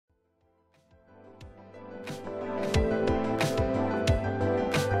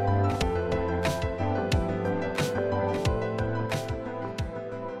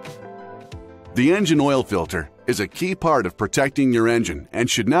The engine oil filter is a key part of protecting your engine and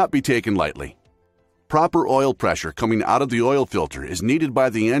should not be taken lightly. Proper oil pressure coming out of the oil filter is needed by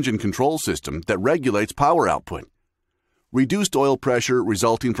the engine control system that regulates power output. Reduced oil pressure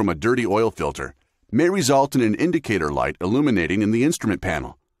resulting from a dirty oil filter may result in an indicator light illuminating in the instrument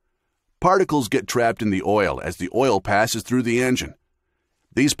panel. Particles get trapped in the oil as the oil passes through the engine.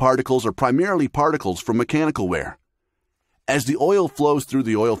 These particles are primarily particles from mechanical wear. As the oil flows through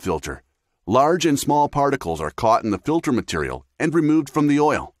the oil filter, large and small particles are caught in the filter material and removed from the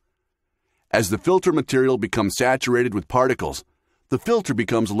oil. As the filter material becomes saturated with particles, the filter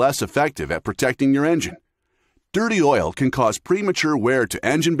becomes less effective at protecting your engine. Dirty oil can cause premature wear to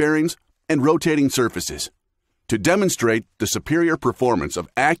engine bearings and rotating surfaces. To demonstrate the superior performance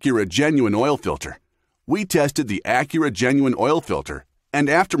of Acura Genuine Oil Filter, we tested the Acura Genuine Oil Filter and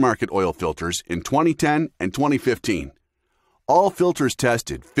aftermarket oil filters in 2010 and 2015. All filters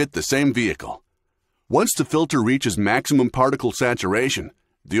tested fit the same vehicle. Once the filter reaches maximum particle saturation,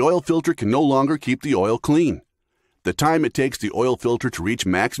 the oil filter can no longer keep the oil clean. The time it takes the oil filter to reach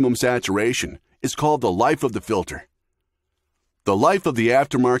maximum saturation is called the life of the filter. The life of the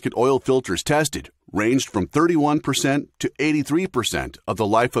aftermarket oil filters tested ranged from 31% to 83% of the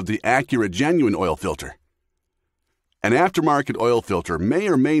life of the Acura Genuine Oil Filter. An aftermarket oil filter may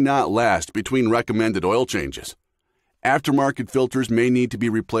or may not last between recommended oil changes. Aftermarket filters may need to be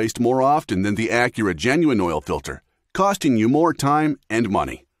replaced more often than the Acura Genuine Oil Filter, costing you more time and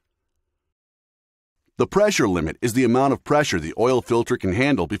money. The pressure limit is the amount of pressure the oil filter can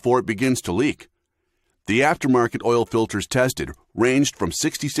handle before it begins to leak. The aftermarket oil filters tested ranged from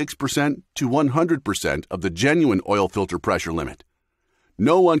 66% to 100% of the genuine oil filter pressure limit.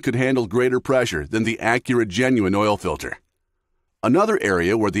 No one could handle greater pressure than the Acura Genuine Oil Filter. Another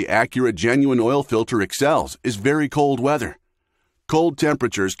area where the Acura Genuine Oil Filter excels is very cold weather. Cold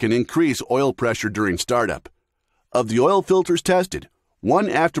temperatures can increase oil pressure during startup. Of the oil filters tested, one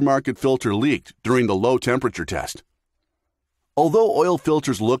aftermarket filter leaked during the low temperature test. Although oil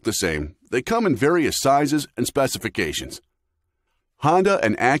filters look the same, they come in various sizes and specifications. Honda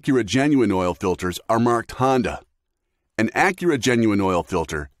and Acura Genuine Oil Filters are marked Honda. An Acura Genuine Oil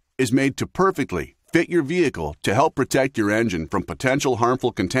Filter is made to perfectly fit your vehicle to help protect your engine from potential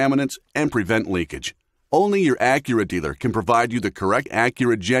harmful contaminants and prevent leakage. Only your Acura dealer can provide you the correct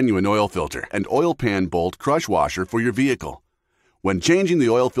Acura Genuine Oil Filter and oil pan bolt crush washer for your vehicle. When changing the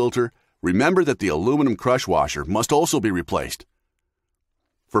oil filter, remember that the aluminum crush washer must also be replaced.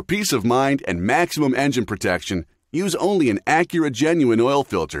 For peace of mind and maximum engine protection, use only an Acura Genuine Oil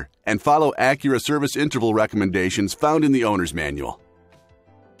Filter and follow Acura service interval recommendations found in the owner's manual.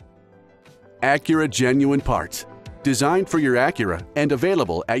 Acura Genuine Parts, designed for your Acura and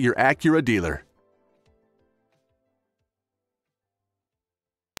available at your Acura dealer.